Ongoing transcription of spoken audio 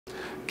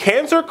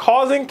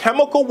cancer-causing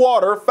chemical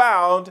water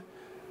found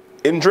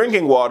in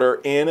drinking water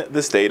in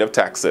the state of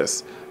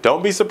Texas.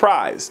 Don't be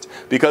surprised,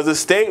 because the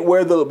state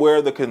where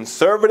the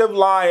conservative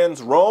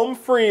lions roam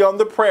free on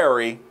the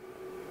prairie,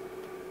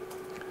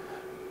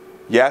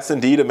 yes,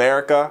 indeed,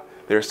 America,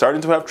 they're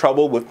starting to have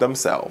trouble with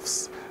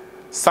themselves.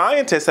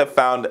 Scientists have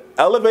found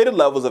elevated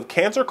levels of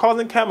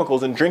cancer-causing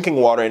chemicals in drinking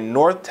water in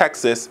North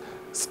Texas,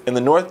 in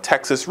the North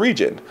Texas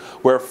region,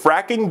 where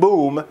fracking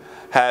boom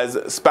has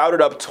spouted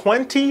up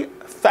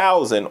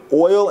 20,000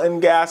 oil and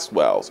gas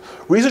wells.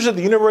 Researchers at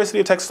the University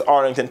of Texas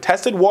Arlington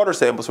tested water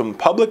samples from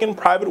public and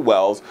private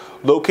wells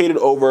collected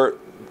over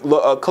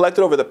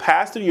the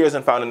past 2 years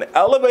and found an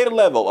elevated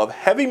level of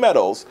heavy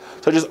metals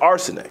such as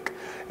arsenic.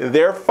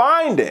 Their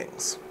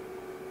findings,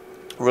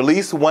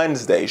 released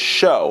Wednesday,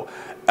 show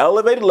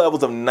elevated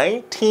levels of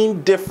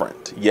 19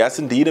 different, yes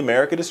indeed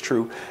America, it is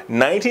true,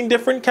 19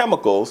 different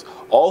chemicals,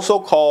 also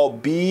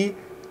called BTEX,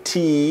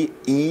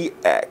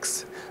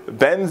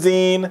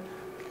 benzene,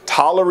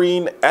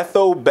 toluene,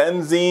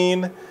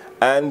 benzene,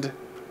 and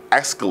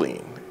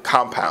xylenes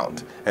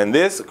compound. And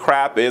this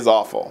crap is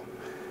awful.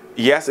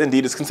 Yes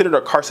indeed, it's considered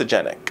a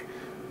carcinogenic,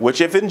 which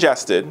if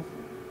ingested,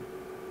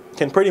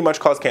 can pretty much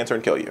cause cancer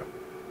and kill you.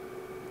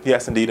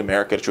 Yes indeed,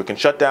 America, it's true. It can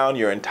shut down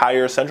your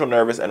entire central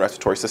nervous and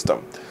respiratory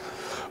system.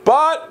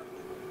 But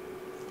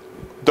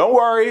don't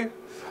worry,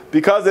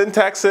 because in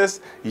Texas,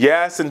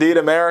 yes indeed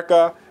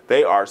America,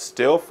 they are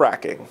still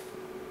fracking.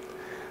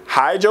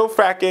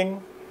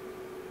 Hydrofracking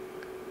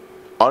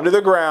under the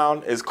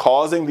ground is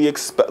causing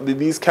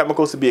these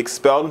chemicals to be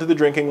expelled into the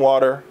drinking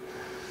water.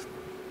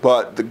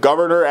 But the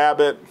Governor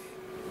Abbott,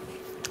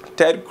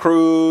 Ted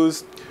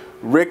Cruz,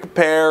 Rick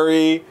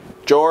Perry,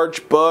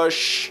 George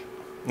Bush,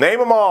 name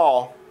them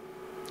all,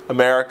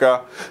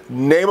 America,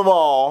 name them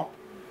all,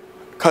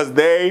 because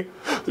they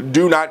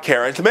do not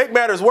care. And to make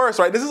matters worse,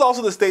 right, this is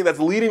also the state that's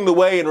leading the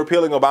way in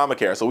repealing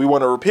Obamacare. So we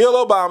want to repeal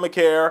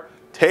Obamacare,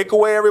 take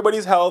away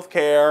everybody's health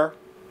care.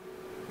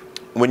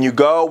 When you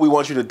go, we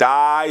want you to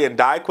die and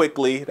die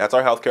quickly. That's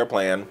our health care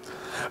plan.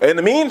 In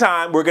the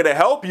meantime, we're going to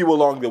help you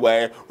along the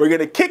way. We're going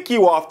to kick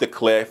you off the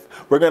cliff.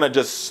 We're going to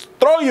just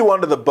throw you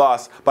under the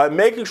bus by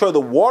making sure the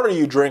water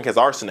you drink has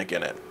arsenic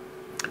in it.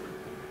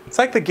 It's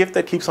like the gift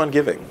that keeps on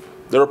giving.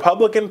 The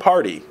Republican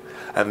Party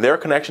and their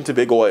connection to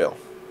big oil.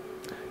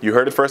 You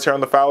heard it first here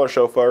on the Fowler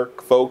Show,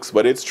 folks,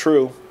 but it's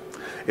true.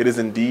 It is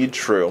indeed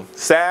true.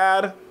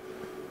 Sad,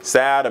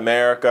 sad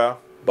America,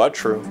 but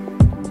true.